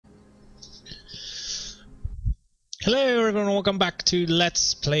Hello everyone, welcome back to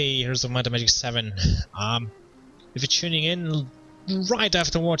Let's Play Heroes of Might and Magic 7. If you're tuning in right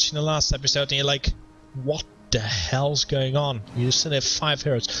after watching the last episode and you're like, what the hell's going on? You still have 5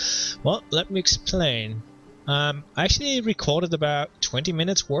 heroes. Well, let me explain. I actually recorded about 20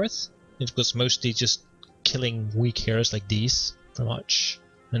 minutes worth. It was mostly just killing weak heroes like these, pretty much.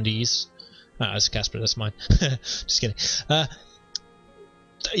 And these. Ah, that's Casper, that's mine. Just kidding.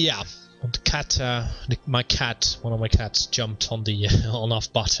 Yeah. The cat, one of my cats jumped on the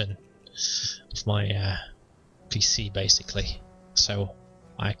on-off button of my PC, basically. So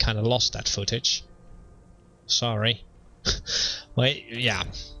I kind of lost that footage. Sorry. Wait, yeah.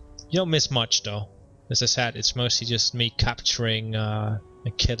 You don't miss much though. As I said, it's mostly just me capturing and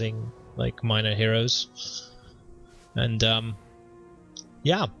killing like minor heroes. And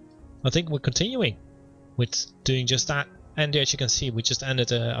yeah, I think we're continuing with doing just that. And as you can see, we just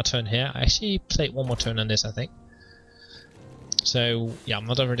ended a turn here. I actually played one more turn on this, I think. So yeah,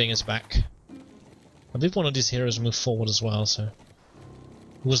 not everything is back. I believe one of these heroes moved forward as well. So it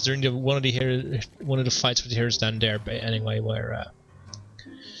was during one of the fights with the heroes down there, but anyway, where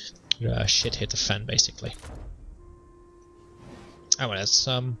shit hit the fan basically. Oh well, that's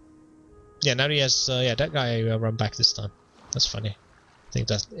yeah. Now he has that guy run back this time. That's funny. I think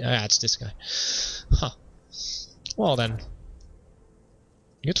that's it's this guy. Huh. Well then,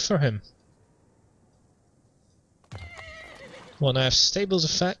 good for him. Well, now I have Stable's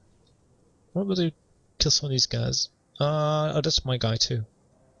effect. What will do? Kill some of these guys. Oh, that's my guy too.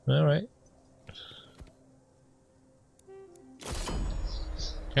 Alright.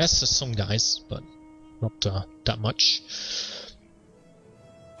 Yes, there's some guys, but not that much.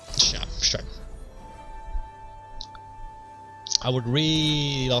 Yeah, sure. I would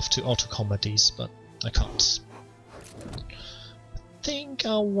really love to auto-combat these, but I can't. I think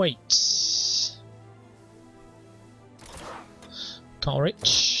I'll wait. Can't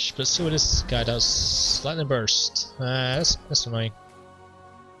reach. Let's see what this guy does. Lightning burst. That's annoying.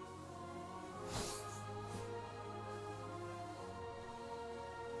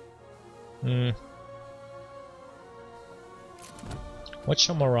 What's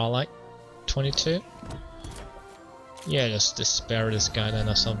your morale like? 22? Yeah, just despair this guy then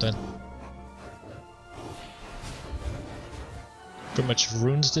or something. Pretty much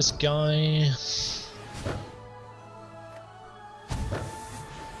ruins this guy.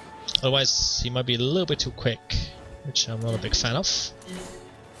 Otherwise, he might be a little bit too quick, which I'm not a big fan of.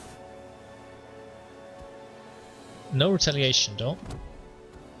 No retaliation though.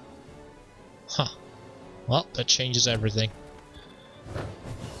 Huh. Well, that changes everything.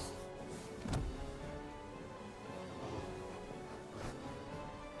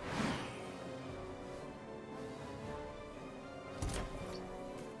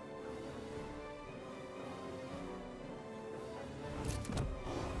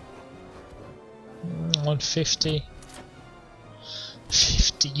 $150.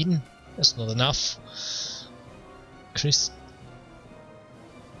 15. That's not enough. Chris.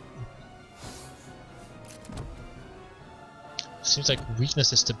 Seems like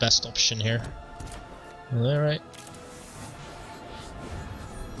weakness is the best option here. Alright.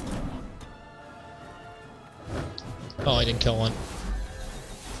 Oh, I didn't kill one.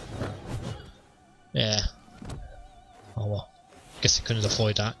 Yeah. Oh well. Guess I couldn't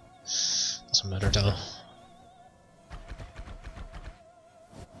avoid that. Doesn't matter though.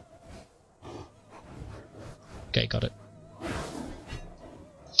 Okay, got it.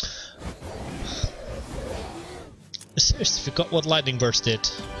 I seriously forgot what lightning burst did.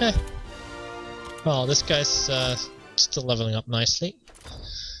 Eh. Well, this guy's still leveling up nicely.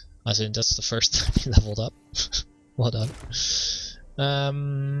 As in, that's the first time he leveled up. Well done.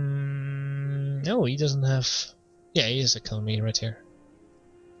 Oh, he doesn't have. Yeah, he is a kill me right here.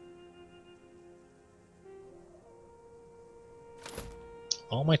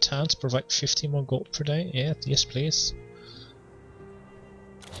 All my towns provide 50 more gold per day. Yeah, yes please.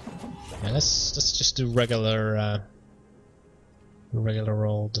 Yeah, let's just do regular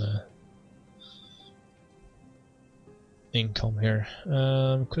old income here.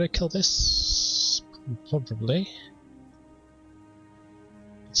 Could I kill this? Probably.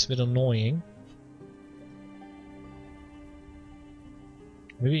 It's a bit annoying.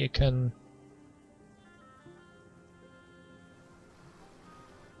 Maybe I can.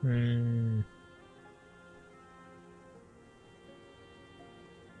 Well,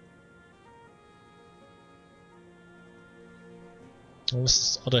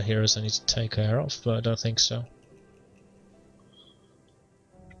 there's other heroes I need to take care of, but I don't think so.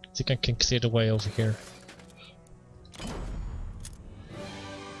 I think I can clear the way over here.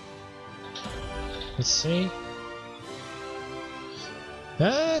 Let's see.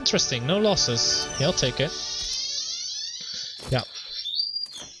 Ah, interesting. No losses. Yeah, I'll take it. Yeah.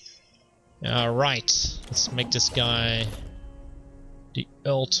 Alright. Let's make this guy the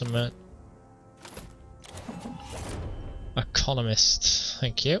ultimate economist.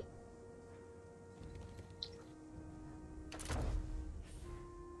 Thank you.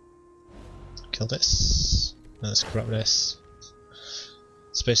 Kill this. Let's grab this.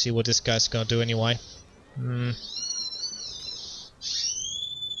 It's basically what this guy's gonna do anyway.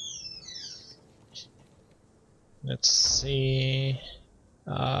 Let's see.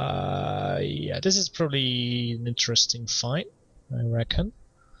 Yeah, this is probably an interesting fight, I reckon.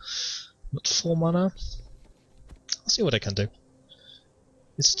 Not 4 mana. I'll see what I can do.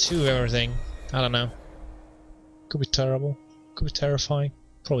 It's 2 everything. I don't know. Could be terrible. Could be terrifying.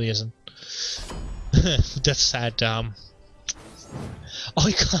 Probably isn't. That's sad. Oh,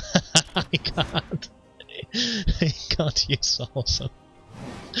 I can't. I can't. I can't use awesome.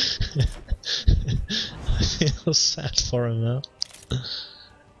 I feel sad for him now.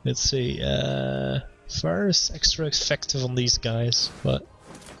 Let's see. Fire is extra effective on these guys, but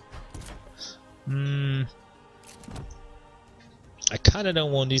I kind of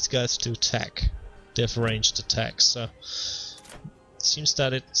don't want these guys to attack. They have ranged attacks, so it seems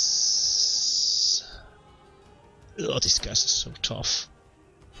that it's. Oh, these guys are so tough.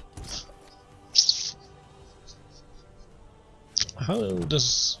 How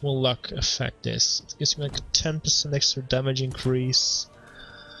does will luck affect this? It gives me like a 10% extra damage increase.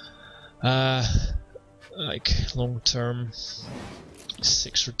 Like long term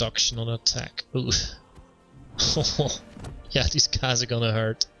 6 reduction on attack. Ooh. Yeah, these guys are gonna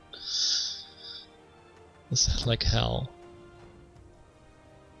hurt. It's like hell.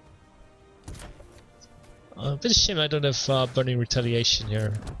 A bit of shame I don't have burning retaliation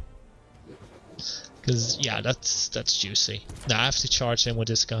here. Because yeah, that's juicy. Now I have to charge him with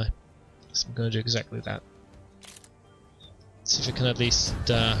this guy. So I'm gonna do exactly that. See if I can at least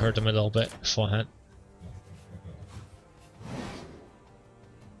hurt him a little bit beforehand.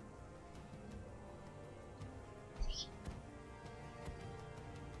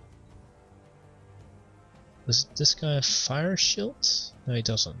 Does this guy have fire shields? No, he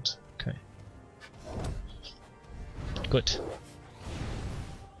doesn't. Okay. Good.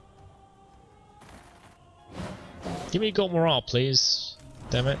 Give me gold morale, please.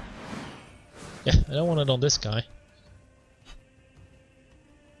 Damn it. Yeah, I don't want it on this guy.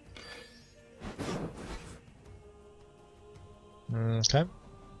 Okay.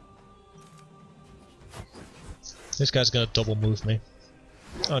 This guy's gonna double move me.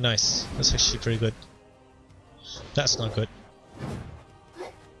 Oh, nice. That's actually pretty good. That's not good.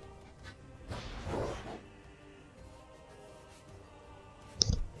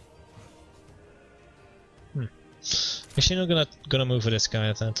 Actually, not gonna move with this guy.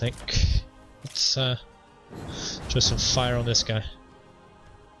 I don't think. Let's throw some fire on this guy.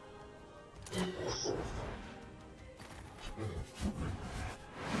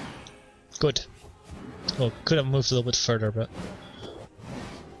 Good. Well, could have moved a little bit further, but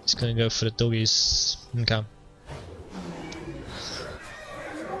he's gonna go for the doggies. Okay.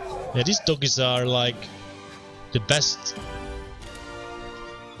 Yeah, these doggies are like the best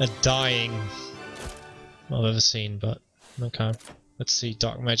at dying I've ever seen, but okay. Let's see,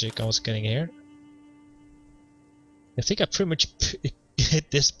 dark magic I was getting here. I think I pretty much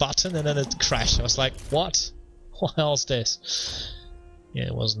hit this button and then it crashed. I was like, what? What else is this? Yeah,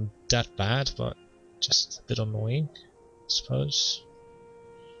 it wasn't that bad, but just a bit annoying, I suppose.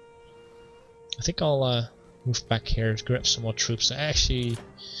 I think I'll move back here to grab some more troops. I actually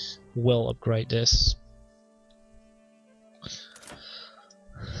will upgrade this.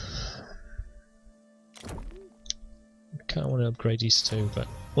 I kind of want to upgrade these two, but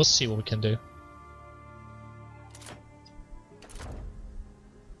we'll see what we can do.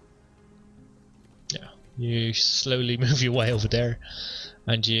 Yeah, you slowly move your way over there,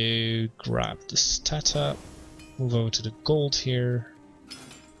 and you grab the stat up, move over to the gold here.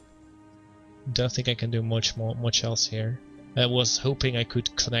 Don't think I can do much else here. I was hoping I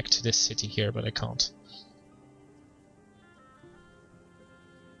could connect to this city here, but I can't.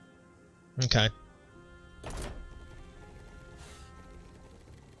 Okay.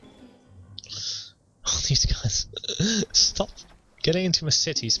 Oh, these guys. Stop getting into my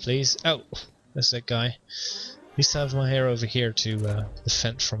cities, please. Oh, there's that guy. At least I have my hero over here to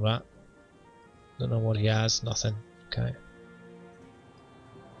defend from that. Don't know what he has, nothing. Okay.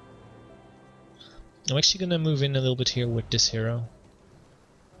 I'm actually gonna move in a little bit here with this hero.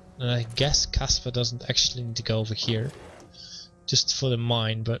 And I guess Casper doesn't actually need to go over here. Just for the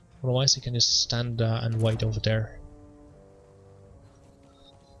mine, but otherwise he can just stand and wait over there.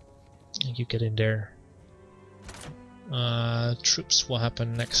 You get in there. Troops will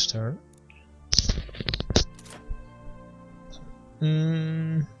happen next turn.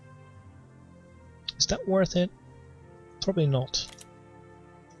 Is that worth it? Probably not.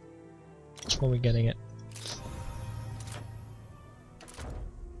 That's where we're getting it.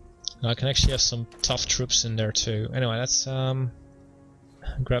 Now I can actually have some tough troops in there too. Anyway, let's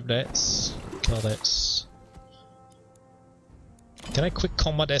grab this, kill this. Can I quick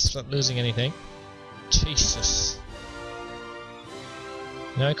combat this without losing anything? Jesus.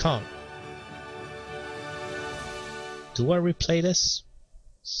 No, I can't. Do I replay this?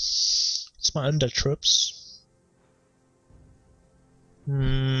 It's my under troops.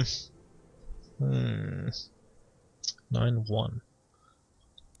 9-1.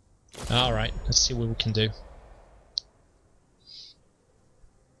 Alright, let's see what we can do.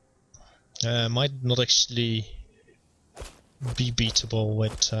 Might not actually be beatable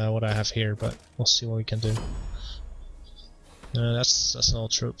with what I have here, but we'll see what we can do. That's all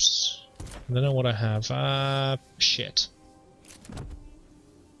troops. I don't know what I have. Shit.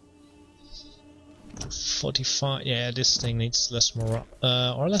 45. Yeah, this thing needs less morale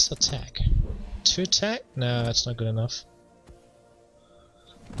or less attack. 2 attack? No, that's not good enough.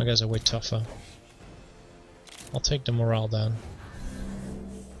 My guys are way tougher. I'll take the morale down.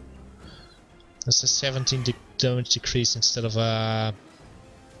 That's a 17 damage decrease instead of a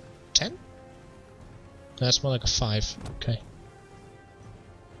 10? That's more like a 5. Okay.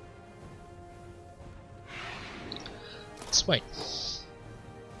 Let's wait.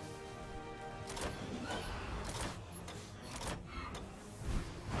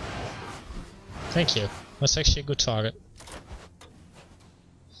 Thank you. That's actually a good target.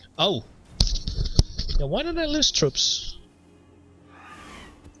 Oh! Yeah, why did I lose troops?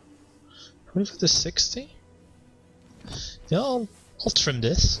 What if it is 60? Yeah, I'll trim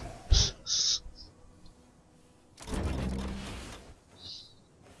this.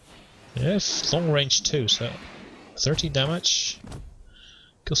 Yeah, long range too, so 30 damage.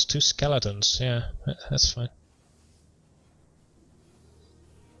 Kills 2 skeletons, yeah, that's fine.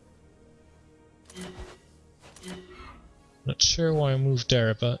 Not sure why I moved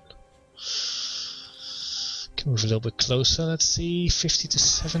there, but can move a little bit closer. Let's see, 50 to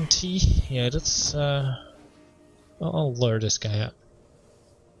 70. Yeah, that's. I'll lure this guy up.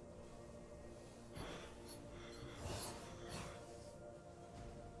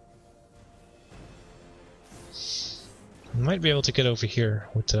 I might be able to get over here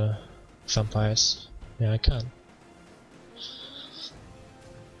with the vampires. Yeah, I can.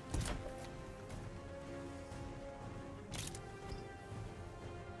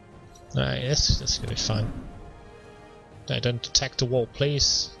 Alright, that's gonna be fine. Don't attack the wall,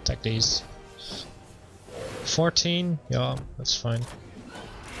 please. Attack these. 14? Yeah, that's fine.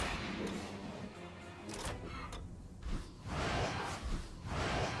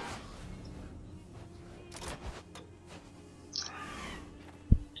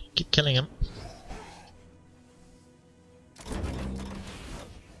 Keep killing him.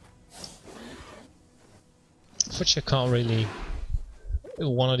 Unfortunately, I can't really do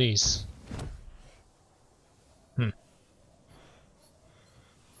one of these.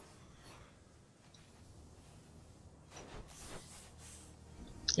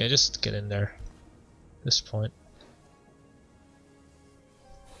 Yeah, just get in there at this point.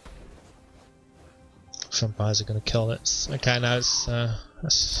 Vampires are gonna kill this. Okay, now it's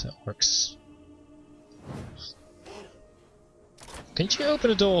that works. Can you open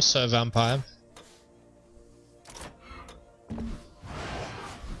the door, sir, vampire?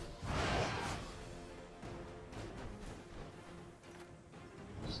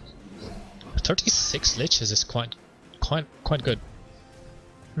 "36 liches is quite good.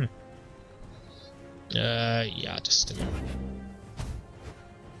 Yeah, just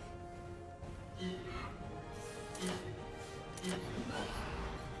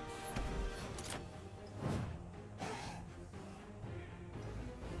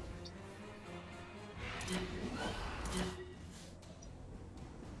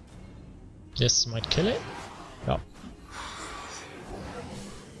this might kill it. Oh.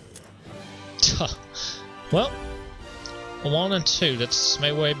 Well, 1 and 2. That's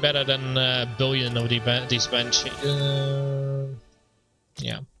way better than a billion of these banshees.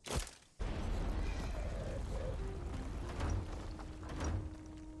 Yeah.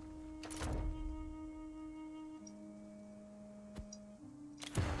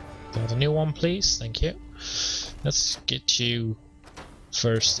 Got a new one, please. Thank you. Let's get you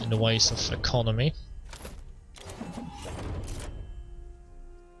first in the ways of economy.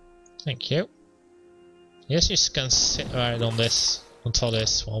 Thank you. Yes, you can sit right on this, until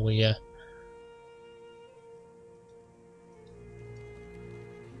this, while we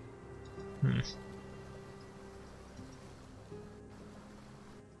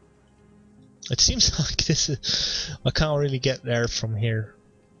It seems like this is... I can't really get there from here.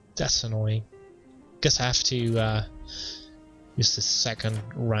 That's annoying. Guess I have to use the second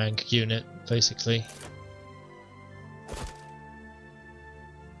rank unit, basically.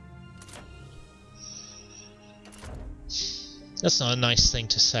 That's not a nice thing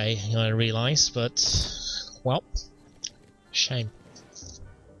to say, I realise, but... well, shame.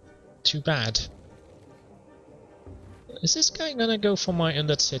 Too bad. Is this guy gonna go for my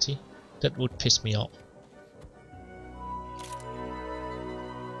undead city? That would piss me off.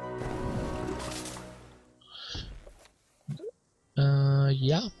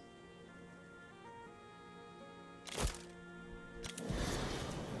 Yeah.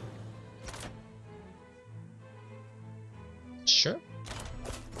 Sure.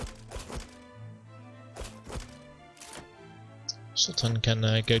 Sultan can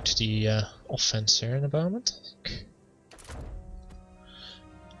go to the offense here in a moment, I think.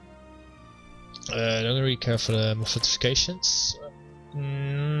 Don't really care for the fortifications.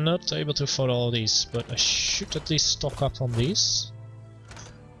 Not able to afford all of these, but I should at least stock up on these.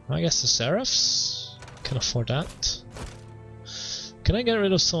 I guess the Seraphs can afford that. Can I get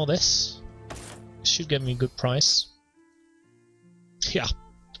rid of some of this? Should get me a good price. Yeah,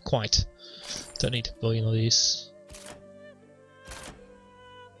 quite. Don't need a billion of these.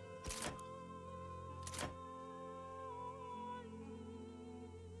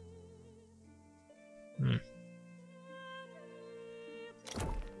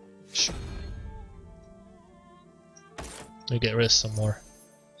 Sure. Let me get rid of some more.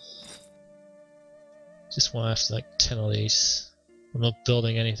 Just want to have like 10 of these. I'm not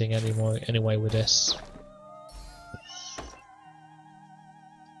building anything anymore anyway with this.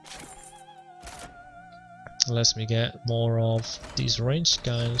 It lets me get more of these ranged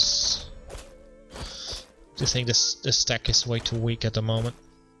guys. Do you think this stack is way too weak at the moment?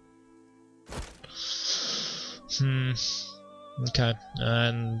 Okay,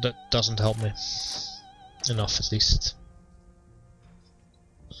 and that doesn't help me. Enough at least.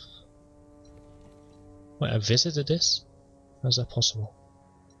 Wait, I visited this? How's that possible?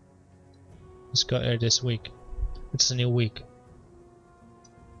 Just got here this week. It's a new week.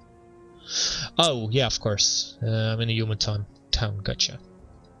 Oh, yeah, of course. I'm in a human town. Gotcha.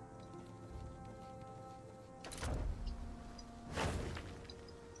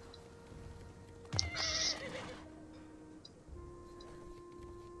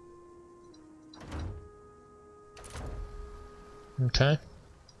 Okay.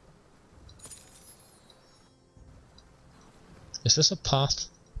 Is this a path?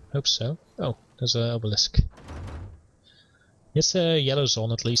 Hope so. Oh, there's an obelisk. It's a yellow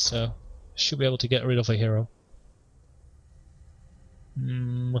zone at least, so should be able to get rid of a hero.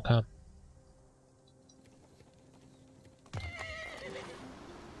 Okay.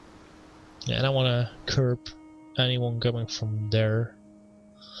 Yeah, and I want to curb anyone coming from there.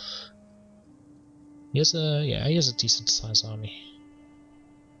 He has a decent sized army.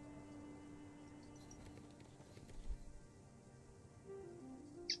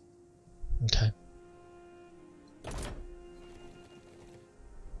 Okay.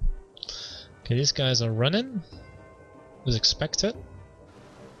 Okay, these guys are running, as expected.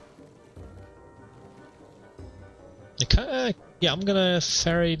 Okay, yeah, I'm gonna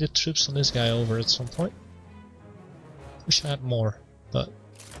ferry the troops on this guy over at some point. Wish I had more, but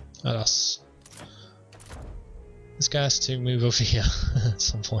alas. This guy has to move over here at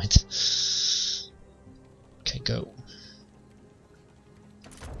some point. Okay, go.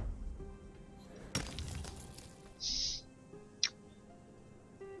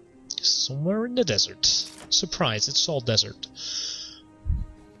 Somewhere in the desert. Surprise, it's all desert.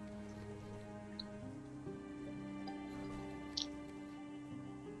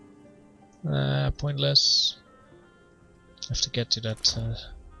 Pointless. I have to get to that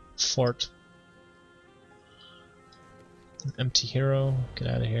fort. Empty hero, get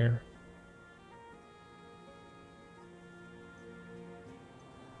out of here.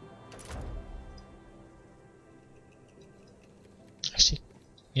 Actually,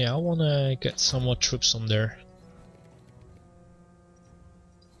 yeah, I wanna get some more troops on there.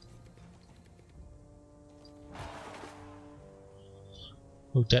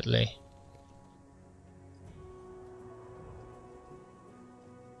 Oh, deadly.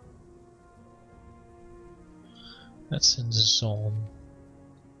 That's in the zone.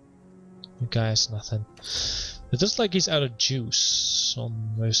 The guy has nothing. It looks like he's out of juice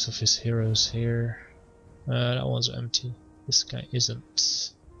on most of his heroes here. That one's empty. This guy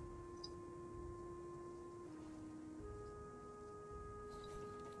isn't.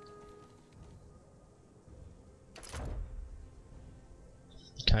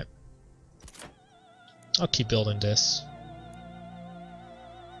 I'll keep building this.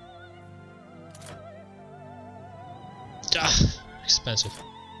 Ah, expensive.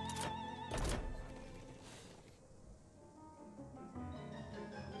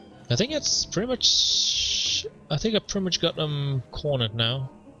 I think it's pretty much... I think I pretty much got them cornered now.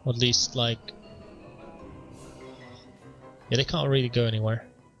 Or at least, like... Yeah, they can't really go anywhere.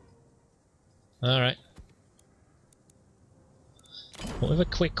 Alright. Well, with a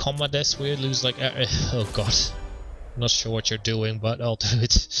quick combat this, we lose like... oh god. I'm not sure what you're doing, but I'll do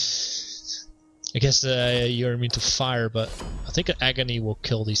it. I guess you're immune to fire, but I think Agony will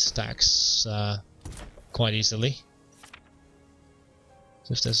kill these stacks quite easily.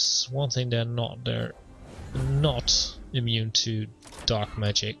 So if there's one thing they're not immune to dark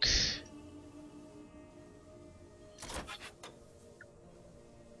magic.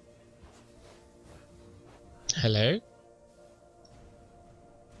 Hello?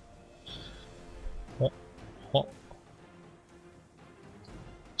 What?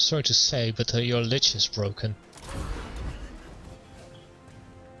 Sorry to say, but your lich is broken.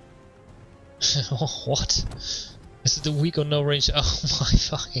 Oh, what? Is it the weak or no range? Oh my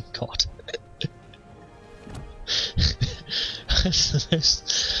fucking god. I've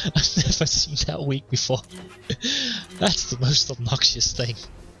never seen that weak before. That's the most obnoxious thing.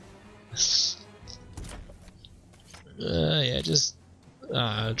 Yeah, just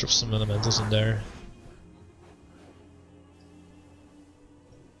drop some elementals in there.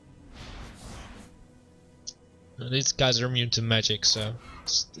 These guys are immune to magic, so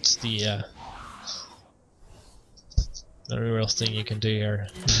it's the real thing you can do here.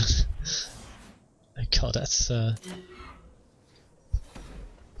 God, that's It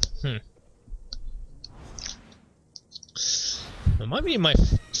might be my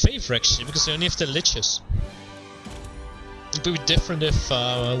favorite actually, because they only have the liches. It would be different if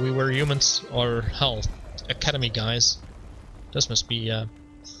we were humans or hell, academy guys. This must be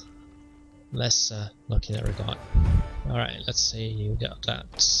less lucky in that regard. Alright, let's see, you got that.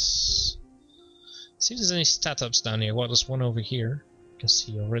 See if there's any stat ups down here. Well, there's one over here. You can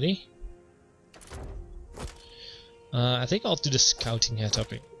see already. I think I'll do the scouting head up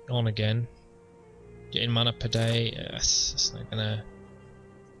on again. Gain mana per day. It's not gonna.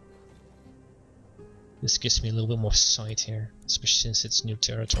 This gives me a little bit more sight here, especially since it's new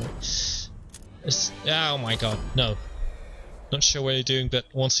territory. Oh my god, no. Not sure what you're doing, but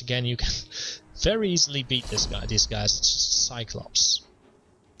once again you can very easily beat these guys. It's just Cyclops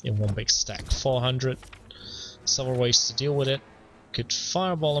in one big stack. 400. Several ways to deal with it. Could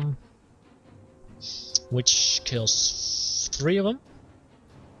fireball them, which kills 3 of them.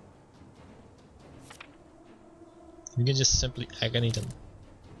 You can just simply agony them.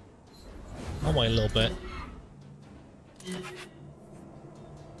 I'll wait a little bit.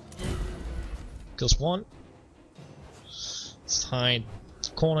 Kills 1. Let's hide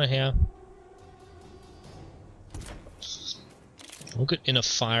corner here. We'll get in a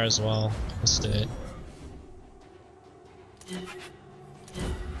fire as well. Let's do it.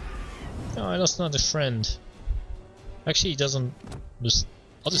 No, that's not a friend. Actually, he doesn't.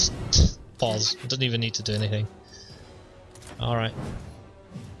 I'll just pause. It doesn't even need to do anything. Alright.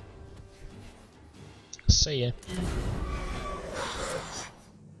 See ya.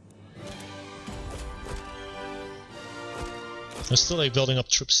 I'm still like building up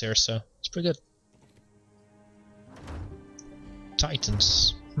troops here, so it's pretty good.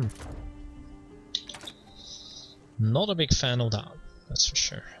 Titans. Not a big fan of that, that's for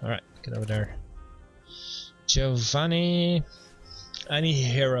sure. Alright, get over there. Giovanni. Any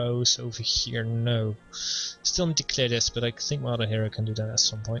heroes over here? No. Still need to clear this, but I think my other hero can do that at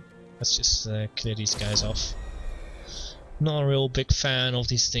some point. Let's just clear these guys off. Not a real big fan of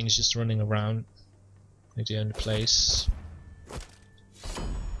these things just running around. They do in the place.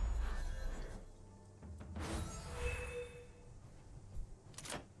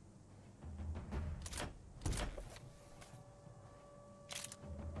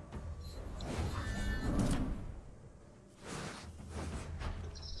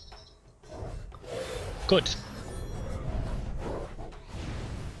 Good.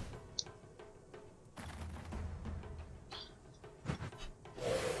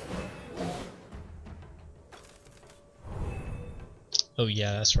 Oh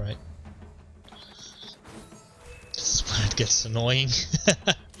yeah, that's right. This is where it gets annoying.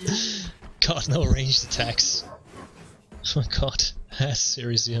 God, no ranged attacks. Oh my god, that's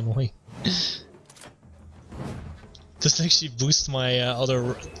seriously annoying. Doesn't actually boost my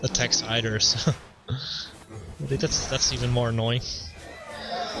other attacks either, so I think that's even more annoying.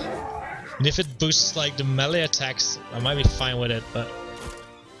 And if it boosts like the melee attacks, I might be fine with it, but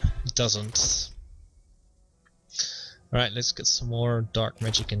it doesn't. Alright, let's get some more dark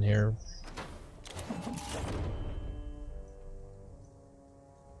magic in here.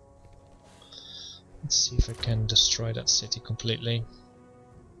 Let's see if I can destroy that city completely.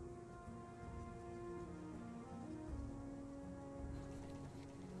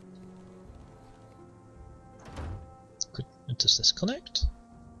 Does this connect?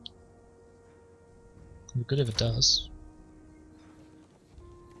 It'd be good if it does.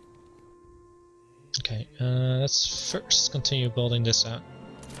 Okay, let's first continue building this out.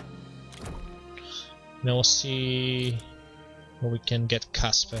 Now we'll see where we can get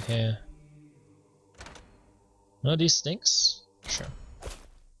Casper here. No, these things? Sure.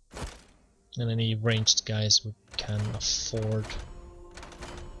 And any ranged guys we can afford.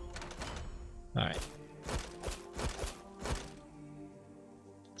 Alright.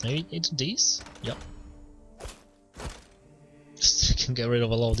 Maybe 8 of these? Yep. Just can get rid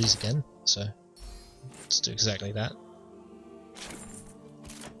of all of these again, so let's do exactly that.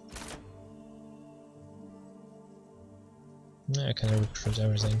 Yeah, I can recruit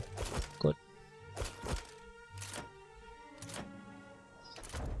everything. Good.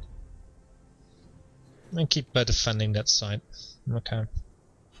 And keep defending that side. Okay.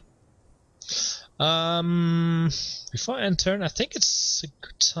 Before I end turn, I think it's a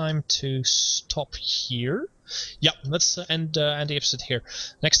good time to stop here. Yeah, let's end the episode here.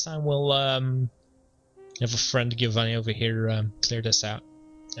 Next time we'll have a friend Giovanni over here clear this out,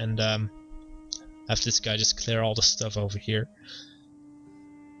 and have this guy just clear all the stuff over here.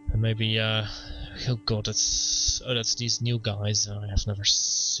 And maybe oh god, that's these new guys I have never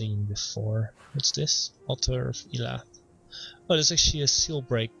seen before. What's this? Altar of Elath. Oh, there's actually a seal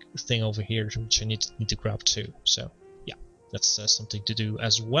break thing over here which I need to grab too. So yeah, that's something to do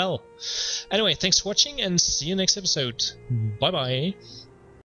as well. Anyway, thanks for watching and see you next episode. Bye bye.